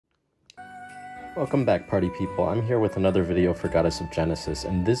Welcome back, party people. I'm here with another video for Goddess of Genesis,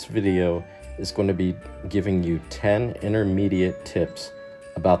 and this video is going to be giving you 10 intermediate tips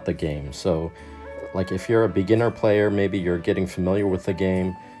about the game. So, like if you're a beginner player, maybe you're getting familiar with the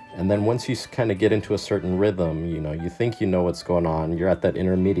game, and then once you kind of get into a certain rhythm, you think you know what's going on, you're at that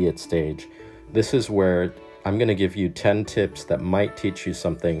intermediate stage. This is where I'm going to give you 10 tips that might teach you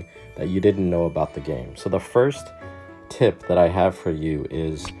something that you didn't know about the game. So the first tip that I have for you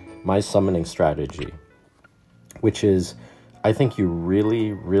is my summoning strategy, which is, I think you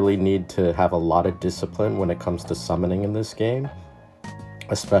really need to have a lot of discipline when it comes to summoning in this game,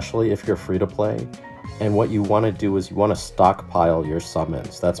 especially if you're free to play. And what you want to do is you want to stockpile your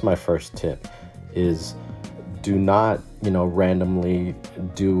summons. That's my first tip, is do not, randomly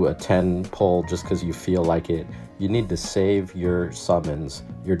do a 10 pull just because you feel like it. You need to save your summons,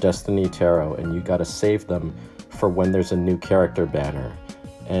 your Destiny Tarot, and you got to save them for when there's a new character banner.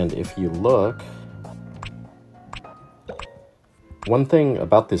 And if you look, one thing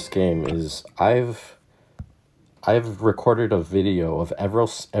about this game is I've recorded a video of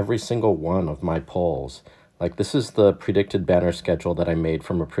every single one of my polls. Like, this is the predicted banner schedule that I made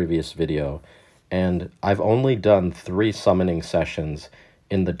from a previous video, and I've only done 3 summoning sessions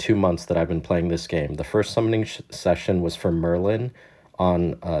in the 2 months that I've been playing this game. The first summoning session was for Merlin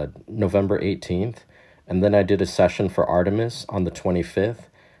on November 18th, and then I did a session for Artemis on the 25th,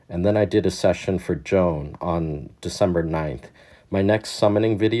 and then I did a session for Joan on December 9th. My next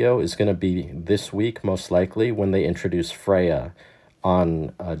summoning video is going to be this week, most likely, when they introduce Freya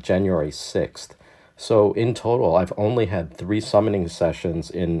on January 6th. So in total, I've only had 3 summoning sessions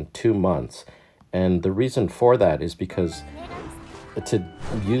in 2 months. And the reason for that is because to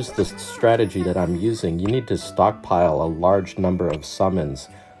use this strategy that I'm using, you need to stockpile a large number of summons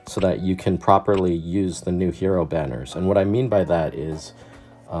so that you can properly use the new hero banners. And what I mean by that is,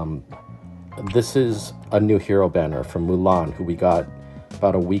 this is a new hero banner from Mulan, who we got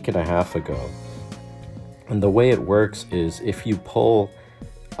about a week and a half ago. And the way it works is if you pull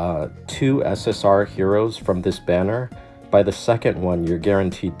 2 SSR heroes from this banner, by the second one, you're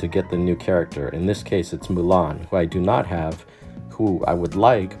guaranteed to get the new character. In this case, it's Mulan, who I do not have, who I would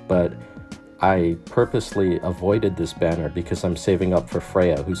like, but I purposely avoided this banner because I'm saving up for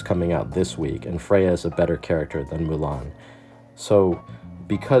Freya, who's coming out this week, and Freya is a better character than Mulan. So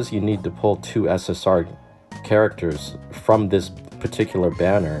because you need to pull 2 SSR characters from this particular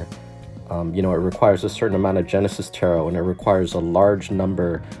banner, it requires a certain amount of Genesis Tarot, and it requires a large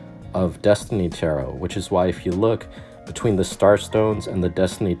number of Destiny Tarot, which is why if you look between the Starstones and the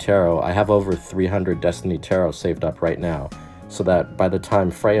Destiny Tarot, I have over 300 Destiny Tarot saved up right now, so that by the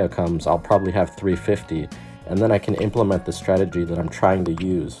time Freya comes, I'll probably have 350, and then I can implement the strategy that I'm trying to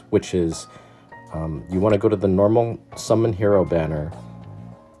use, which is you want to go to the normal summon hero banner,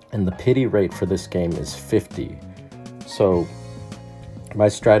 and the pity rate for this game is 50. So my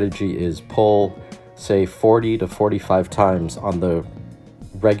strategy is pull, say, 40 to 45 times on the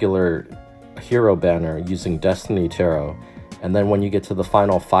regular hero banner using Destiny Tarot, and then when you get to the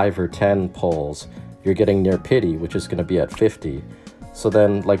final 5 or 10 pulls, you're getting near pity, which is going to be at 50. So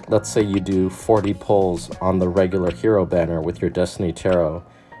then, like, let's say you do 40 pulls on the regular hero banner with your Destiny Tarot,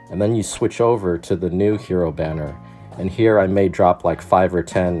 and then you switch over to the new hero banner, and here I may drop like 5 or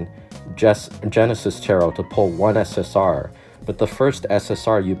 10 Genesis Tarot to pull 1 SSR, but the first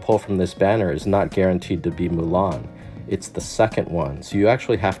SSR you pull from this banner is not guaranteed to be Mulan. It's the second one, so you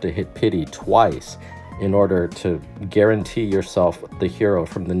actually have to hit pity twice in order to guarantee yourself the hero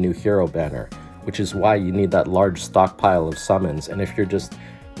from the new hero banner, which is why you need that large stockpile of summons. And if you're just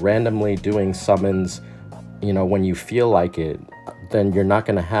randomly doing summons, when you feel like it, then you're not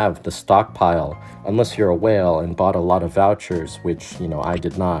going to have the stockpile unless you're a whale and bought a lot of vouchers, which, I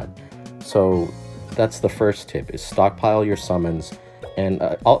did not. So that's the first tip, is stockpile your summons. And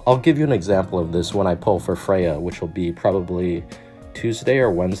I'll give you an example of this when I pull for Freya, which will be probably Tuesday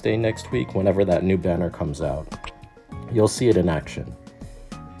or Wednesday next week, whenever that new banner comes out. You'll see it in action.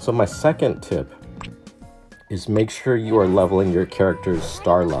 So my second tip is make sure you are leveling your character's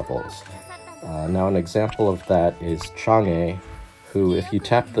star levels. Now an example of that is Chang'e, who, if you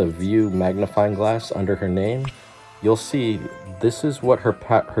tap the view magnifying glass under her name, you'll see this is what her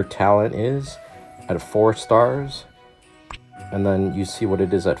talent is at 4 stars, and then you see what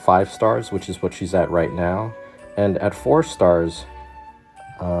it is at 5 stars, which is what she's at right now. And at 4 stars,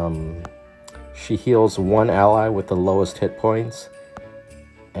 she heals 1 ally with the lowest hit points,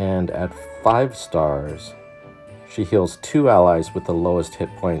 and at 5 stars, she heals 2 allies with the lowest hit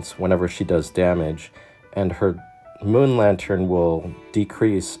points whenever she does damage, and her Moon Lantern will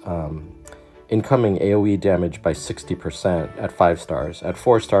decrease incoming AoE damage by 60% at 5 stars. At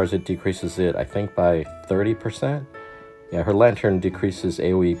 4 stars, it decreases it, I think, by 30%. Yeah, her lantern decreases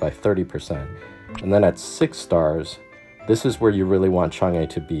AoE by 30%. And then at 6 stars, this is where you really want Chang'e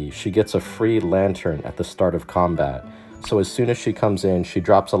to be. She gets a free lantern at the start of combat. So as soon as she comes in, she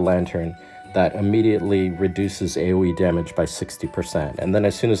drops a lantern that immediately reduces AoE damage by 60%. And then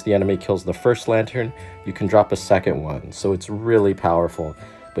as soon as the enemy kills the first lantern, you can drop a second one. So it's really powerful.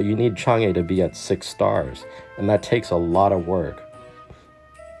 But you need Chang'e to be at 6 stars, and that takes a lot of work.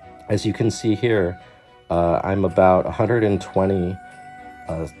 As you can see here, I'm about 120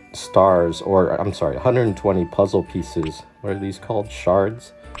 stars, or I'm sorry, 120 puzzle pieces. What are these called?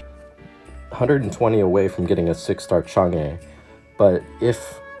 Shards? 120 away from getting a 6-star Chang'e. But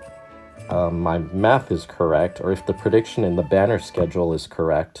if my math is correct, or if the prediction in the banner schedule is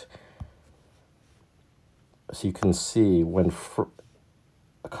correct, so you can see when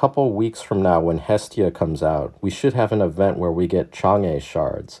a couple weeks from now, when Hestia comes out, we should have an event where we get Chang'e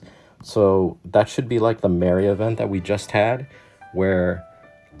shards. So that should be like the Mary event that we just had, where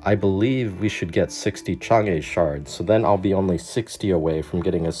I believe we should get 60 Chang'e shards. So then I'll be only 60 away from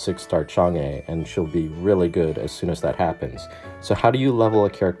getting a 6-star Chang'e, and she'll be really good as soon as that happens. So how do you level a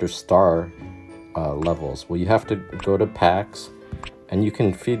character's star levels? Well, you have to go to packs, and you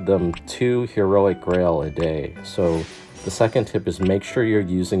can feed them 2 heroic grail a day. So the second tip is make sure you're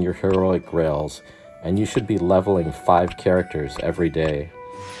using your heroic grails, and you should be leveling 5 characters every day.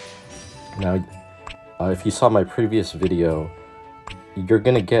 Now, if you saw my previous video, you're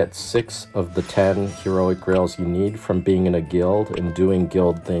going to get 6 of the 10 heroic grails you need from being in a guild and doing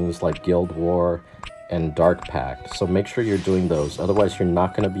guild things like Guild War and Dark Pact. So make sure you're doing those, otherwise you're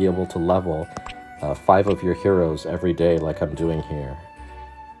not going to be able to level 5 of your heroes every day like I'm doing here.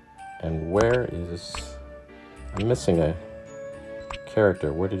 And where is... I'm missing a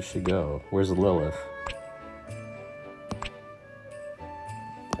character. Where did she go? Where's Lilith?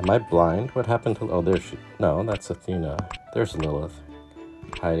 Am I blind? What happened to... Oh, there she... No, that's Athena. There's Lilith.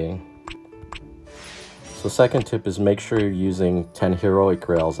 Hiding. So second tip is make sure you're using 10 heroic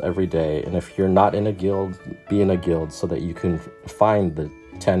grails every day. And if you're not in a guild, be in a guild so that you can find the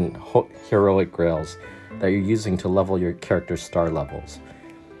 10 heroic grails that you're using to level your character's star levels.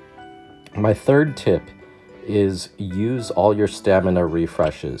 My third tip is use all your stamina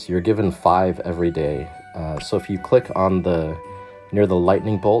refreshes. You're given 5 every day. So if you click on near the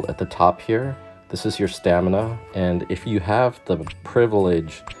lightning bolt at the top here, this is your stamina. And if you have the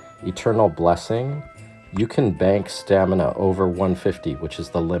privilege Eternal Blessing, you can bank stamina over 150, which is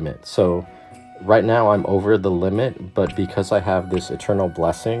the limit. So right now I'm over the limit, but because I have this Eternal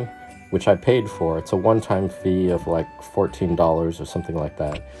Blessing, which I paid for, it's a one-time fee of like $14 or something like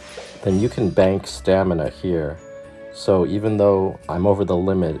that, then you can bank stamina here. So even though I'm over the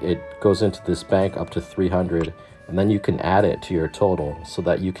limit, it goes into this bank up to 300, and then you can add it to your total so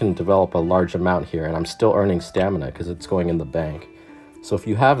that you can develop a large amount here, and I'm still earning stamina because it's going in the bank. So if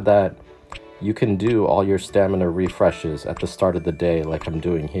you have that, you can do all your stamina refreshes at the start of the day like I'm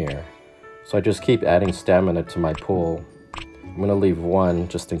doing here. So I just keep adding stamina to my pool. I'm going to leave 1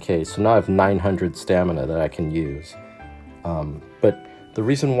 just in case. So now I have 900 stamina that I can use. But the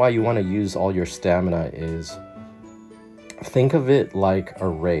reason why you want to use all your stamina is, think of it like a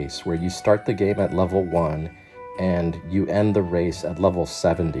race where you start the game at level 1 and you end the race at level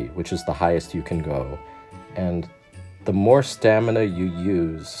 70, which is the highest you can go. And the more stamina you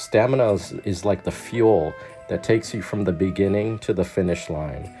use, stamina is like the fuel that takes you from the beginning to the finish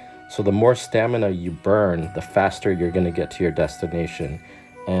line. So the more stamina you burn, the faster you're going to get to your destination.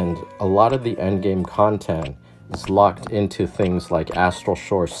 And a lot of the endgame content is locked into things like Astral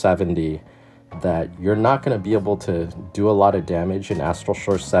Shore 70, that you're not going to be able to do a lot of damage in Astral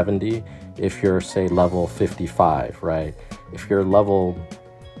Shore 70 if you're, say, level 55, right? If you're level,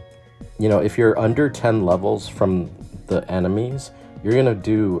 if you're under 10 levels from the enemies,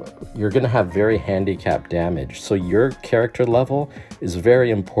 you're gonna have very handicapped damage. So your character level is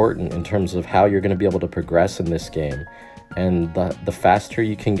very important in terms of how you're gonna be able to progress in this game. And the faster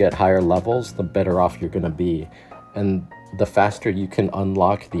you can get higher levels, the better off you're gonna be. And the faster you can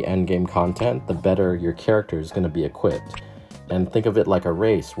unlock the endgame content, the better your character is gonna be equipped. And think of it like a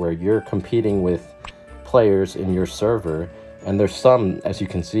race where you're competing with players in your server, and there's some, as you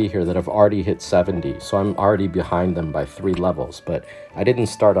can see here, that have already hit 70, so I'm already behind them by 3 levels, but I didn't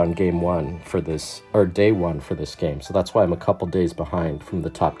start on game 1 for this, or day 1 for this game, so that's why I'm a couple days behind from the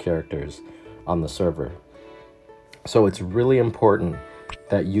top characters on the server. So it's really important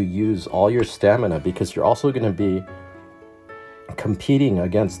that you use all your stamina, because you're also going to be competing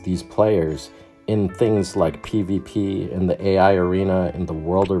against these players in things like PvP, in the AI arena, in the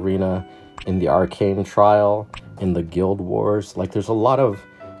world arena, in the Arcane Trial, in the Guild Wars. Like, there's a lot of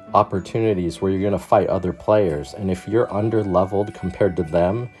opportunities where you're going to fight other players, and if you're under leveled compared to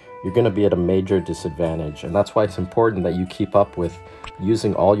them, you're going to be at a major disadvantage. And that's why it's important that you keep up with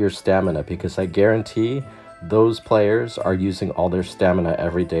using all your stamina, because I guarantee those players are using all their stamina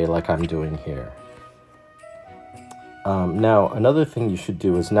every day like I'm doing here. Now, another thing you should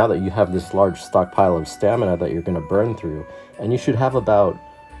do is, now that you have this large stockpile of stamina that you're going to burn through, and you should have about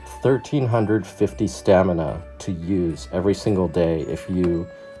 1,350 stamina to use every single day. If you,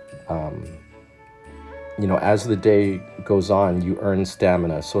 you know, as the day goes on, you earn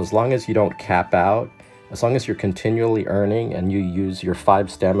stamina. So as long as you don't cap out, as long as you're continually earning and you use your 5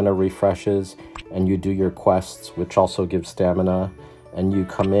 stamina refreshes and you do your quests, which also give stamina, and you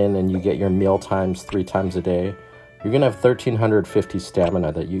come in and you get your meal times 3 times a day, you're going to have 1,350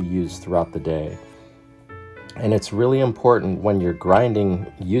 stamina that you use throughout the day. And it's really important when you're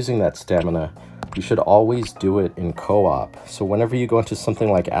grinding using that stamina, you should always do it in co-op. So whenever you go into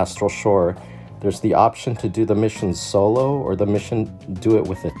something like Astral Shore, there's the option to do the mission solo or the mission do it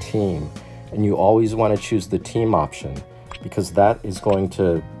with a team. And you always want to choose the team option, because that is going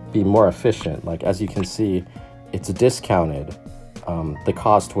to be more efficient. Like, as you can see, it's discounted, the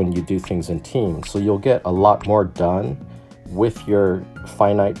cost when you do things in teams. So you'll get a lot more done with your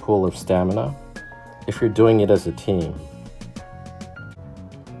finite pool of stamina if you're doing it as a team.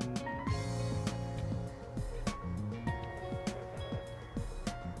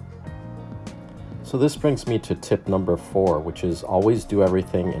 So this brings me to tip number 4, which is always do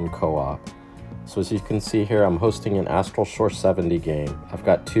everything in co-op. So as you can see here, I'm hosting an Astral Shore 70 game. I've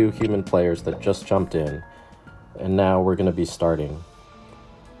got 2 human players that just jumped in, and now we're going to be starting.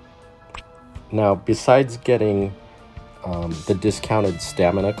 Now, besides getting the discounted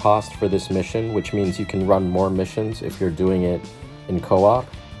stamina cost for this mission, which means you can run more missions if you're doing it in co-op,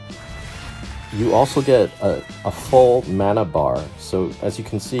 you also get a full mana bar. So as you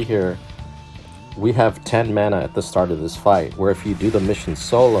can see here, we have 10 mana at the start of this fight, where if you do the mission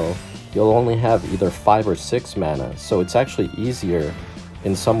solo, you'll only have either 5 or 6 mana. So it's actually easier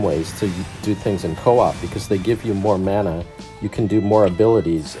in some ways to do things in co-op, because they give you more mana. You can do more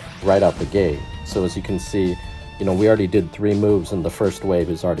abilities right out the gate. So as you can see, you know, we already did 3 moves and the first wave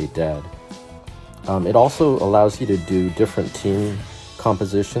is already dead. It also allows you to do different team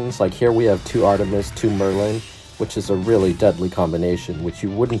compositions. Like here we have 2 Artemis, 2 Merlin, which is a really deadly combination, which you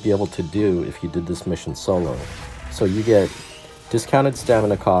wouldn't be able to do if you did this mission solo. So you get discounted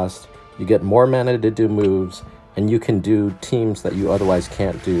stamina cost, you get more mana to do moves, and you can do teams that you otherwise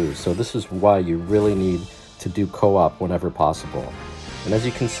can't do. So this is why you really need to do co-op whenever possible. And as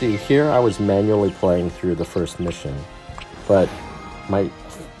you can see here, I was manually playing through the first mission. But my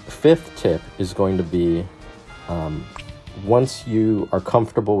 5th tip is going to be, once you are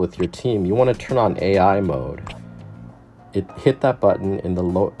comfortable with your team, you want to turn on AI mode. Hit that button in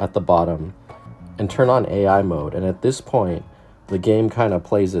the at the bottom and turn on AI mode. And at this point, the game kind of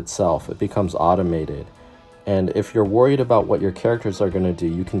plays itself. It becomes automated. And if you're worried about what your characters are going to do,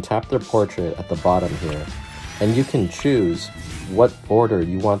 you can tap their portrait at the bottom here, and you can choose what order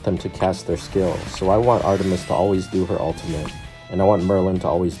you want them to cast their skills. So I want Artemis to always do her ultimate, and I want Merlin to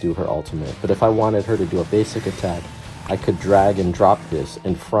always do her ultimate. But if I wanted her to do a basic attack, I could drag and drop this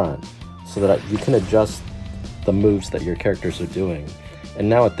in front so that you can adjust the moves that your characters are doing. And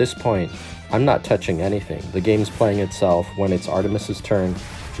now at this point, I'm not touching anything. The game's playing itself. When it's Artemis's turn,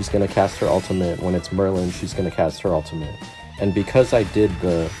 she's going to cast her ultimate. When it's Merlin, she's going to cast her ultimate. And because I did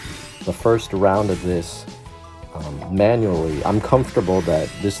the first round of this manually, I'm comfortable that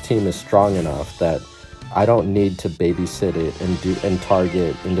this team is strong enough that I don't need to babysit it and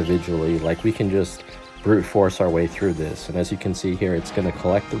target individually. Like, we can just brute force our way through this. And as you can see here, it's going to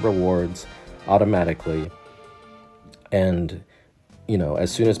collect the rewards automatically. And, you know,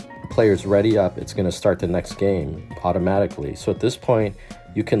 as soon as players ready up, it's going to start the next game automatically. So at this point,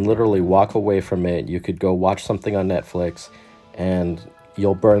 you can literally walk away from it. You could go watch something on Netflix, and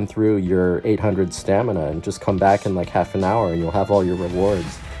you'll burn through your 800 stamina and just come back in like half an hour, and you'll have all your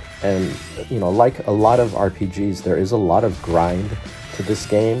rewards. And, you know, like a lot of RPGs, there is a lot of grind to this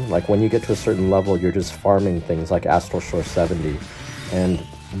game. Like when you get to a certain level, you're just farming things like Astral Shore 70. And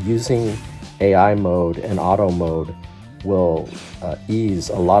using AI mode and auto mode will ease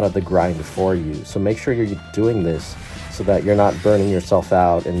a lot of the grind for you. So make sure you're doing this so that you're not burning yourself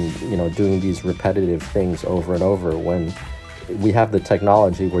out and, you know, doing these repetitive things over and over, when we have the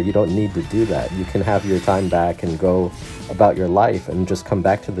technology where you don't need to do that. You can have your time back and go about your life and just come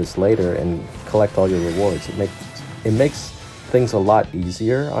back to this later and collect all your rewards. It makes things a lot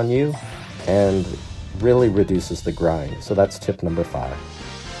easier on you and really reduces the grind. So that's tip number 5.